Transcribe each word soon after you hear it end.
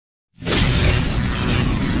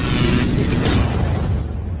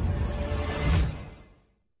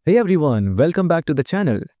Hey everyone, welcome back to the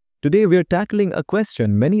channel. Today we are tackling a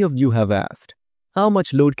question many of you have asked. How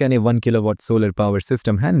much load can a 1 kilowatt solar power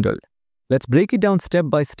system handle? Let's break it down step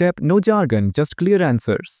by step, no jargon, just clear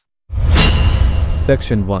answers.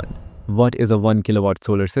 Section 1. What is a 1 kilowatt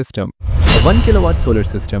solar system? A 1 kilowatt solar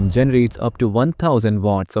system generates up to 1000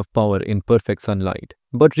 watts of power in perfect sunlight.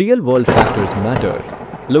 But real world factors matter.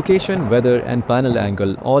 Location, weather, and panel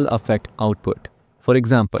angle all affect output. For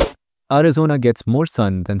example, Arizona gets more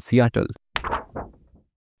sun than Seattle.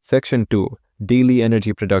 Section 2. Daily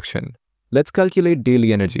energy production. Let's calculate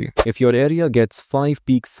daily energy. If your area gets 5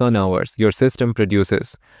 peak sun hours, your system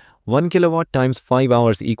produces 1 kilowatt times 5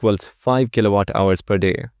 hours equals 5 kilowatt hours per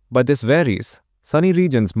day. But this varies. Sunny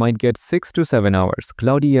regions might get 6 to 7 hours,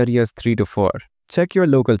 cloudy areas 3 to 4. Check your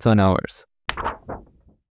local sun hours.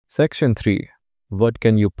 Section 3. What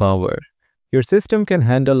can you power? Your system can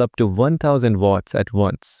handle up to 1000 watts at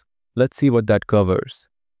once. Let's see what that covers.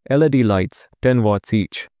 LED lights, 10 watts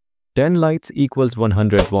each. 10 lights equals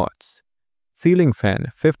 100 watts. Ceiling fan,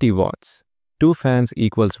 50 watts. 2 fans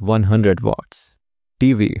equals 100 watts.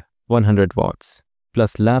 TV, 100 watts.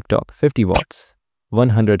 Plus laptop, 50 watts.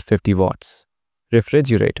 150 watts.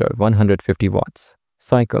 Refrigerator, 150 watts.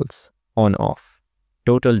 Cycles, on off.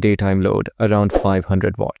 Total daytime load, around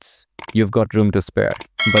 500 watts. You've got room to spare.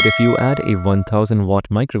 But if you add a 1000 watt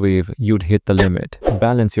microwave, you'd hit the limit.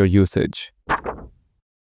 Balance your usage.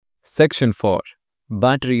 Section 4.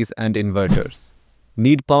 Batteries and inverters.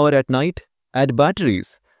 Need power at night? Add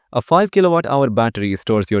batteries. A 5 kilowatt hour battery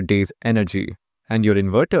stores your day's energy. And your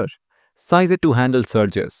inverter? Size it to handle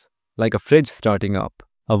surges, like a fridge starting up.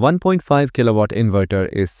 A 1.5 kilowatt inverter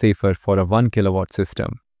is safer for a 1 kilowatt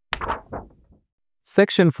system.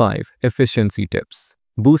 Section 5. Efficiency tips.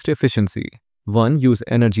 Boost efficiency. 1. Use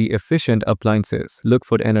energy-efficient appliances. Look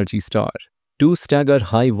for Energy Star. 2. Stagger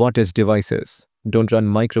high wattage devices. Don't run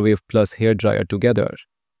microwave plus hairdryer together.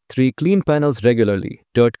 3. Clean panels regularly.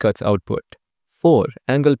 Dirt cuts output. 4.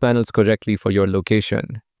 Angle panels correctly for your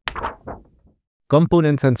location.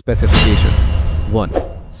 Components and specifications. 1.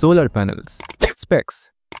 Solar panels.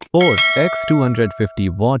 Specs. 4.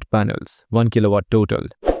 X250 watt panels. 1 kilowatt total.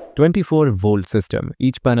 24 volt system.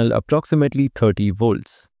 Each panel approximately 30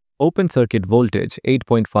 volts. Open circuit voltage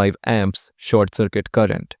 8.5 amps, short circuit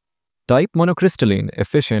current. Type monocrystalline,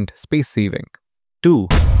 efficient, space saving. 2.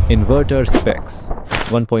 Inverter specs.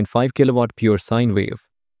 1.5 kilowatt pure sine wave.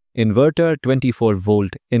 Inverter 24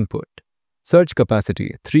 volt input. Surge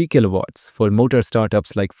capacity 3 kilowatts for motor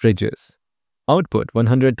startups like fridges. Output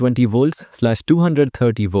 120 volts /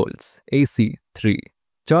 230 volts, AC 3.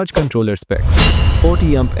 Charge controller specs.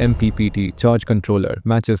 40 amp MPPT charge controller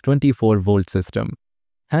matches 24 volt system.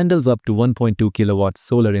 Handles up to 1.2 kilowatts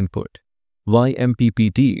solar input. Why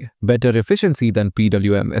MPPT? Better efficiency than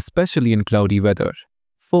PWM, especially in cloudy weather.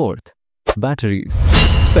 4th. Batteries.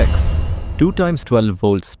 Specs. 2 times 12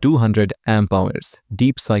 volts 200 amp hours.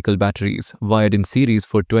 Deep cycle batteries wired in series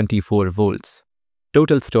for 24 volts.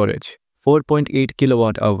 Total storage. 4.8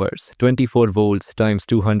 kilowatt hours, 24 volts times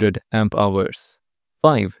 200 amp hours.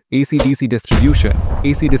 5. AC-DC distribution.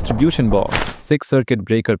 AC distribution box, 6 circuit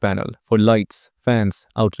breaker panel for lights, fans,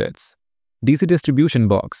 outlets. DC distribution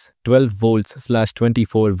box, 12 volts /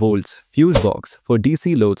 24 volts fuse box for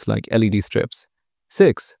DC loads like LED strips.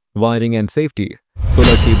 6. Wiring and safety.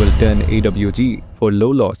 Solar cable 10 AWG for low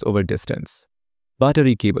loss over distance.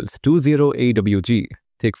 Battery cables 20 AWG,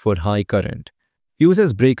 thick for high current.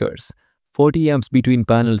 Fuses breakers, 40 amps between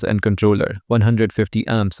panels and controller, 150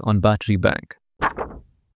 amps on battery bank.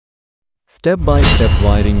 Step-by-step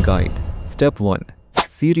wiring guide. Step 1.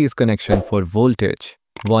 Series connection for voltage.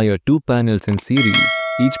 Wire 2 panels in series.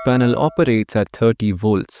 Each panel operates at 30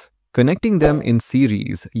 volts. Connecting them in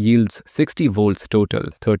series yields 60 volts total,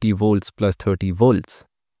 30 volts plus 30 volts.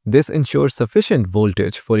 This ensures sufficient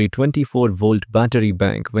voltage for a 24-volt battery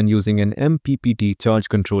bank when using an MPPT charge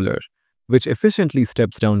controller, which efficiently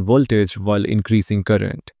steps down voltage while increasing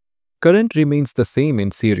current. Current remains the same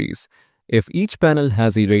in series. If each panel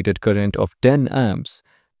has a rated current of 10 amps,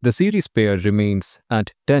 the series pair remains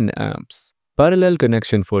at 10 amps. Parallel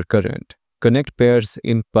connection for current. Connect pairs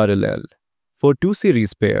in parallel. For 2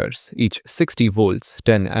 series pairs, each 60 volts,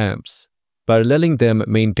 10 amps. Paralleling them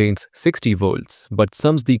maintains 60 volts, but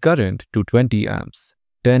sums the current to 20 amps.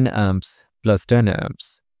 10 amps plus 10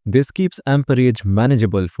 amps. This keeps amperage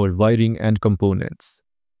manageable for wiring and components.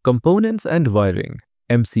 Components and wiring.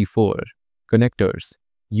 MC4. Connectors.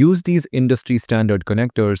 Use these industry-standard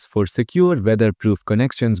connectors for secure weatherproof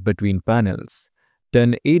connections between panels.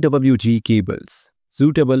 10 AWG cables,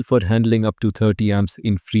 suitable for handling up to 30 amps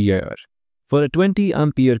in free air. For a 20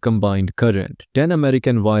 ampere combined current, 10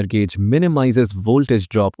 American wire gauge minimizes voltage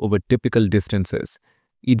drop over typical distances,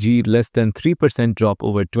 e.g. less than 3% drop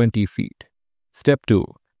over 20 feet. Step 2.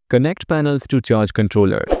 Connect panels to charge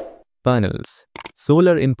controller. Panels.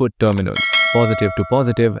 Solar input terminals, positive to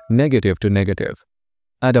positive, negative to negative.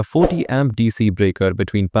 Add a 40 amp DC breaker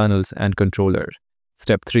between panels and controller.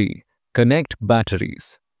 Step 3. Connect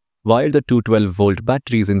batteries. Wire the two 12-volt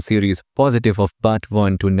batteries in series, positive of bat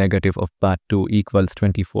 1 to negative of bat 2 equals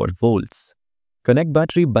 24 volts. Connect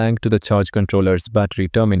battery bank to the charge controller's battery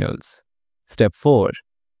terminals. Step 4.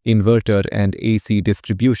 Inverter and AC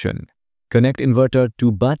distribution. Connect inverter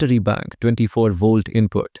to battery bank 24-volt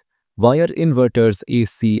input. Wire inverter's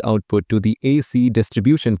AC output to the AC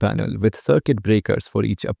distribution panel with circuit breakers for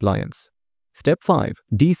each appliance. Step 5.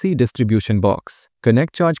 DC distribution box.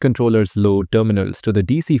 Connect charge controller's load terminals to the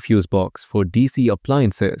DC fuse box for DC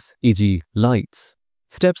appliances, e.g. lights.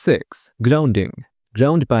 Step 6. Grounding.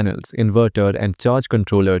 Ground panels, inverter and charge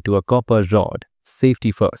controller to a copper rod.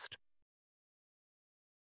 Safety first.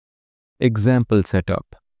 Example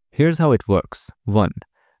setup. Here's how it works. 1.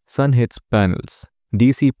 Sun hits panels.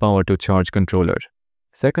 DC power to charge controller.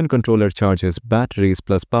 Second controller charges batteries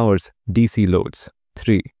plus powers DC loads.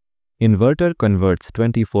 3. Inverter converts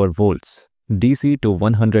 24 volts DC to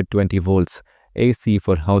 120 volts AC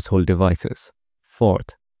for household devices.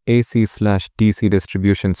 4th. AC/DC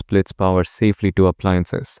distribution splits power safely to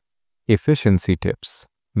appliances. Efficiency tips.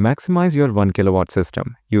 Maximize your 1 kilowatt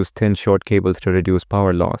system. Use thin short cables to reduce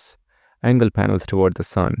power loss. Angle panels toward the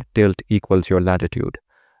sun. Tilt equals your latitude.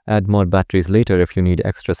 Add more batteries later if you need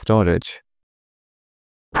extra storage.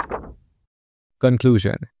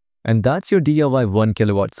 Conclusion. And that's your DIY 1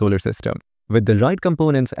 kilowatt solar system. With the right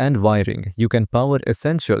components and wiring, you can power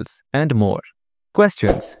essentials and more.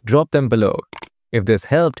 Questions? Drop them below. If this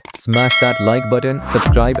helped, smash that like button,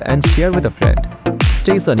 subscribe and share with a friend.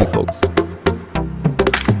 Stay sunny, folks.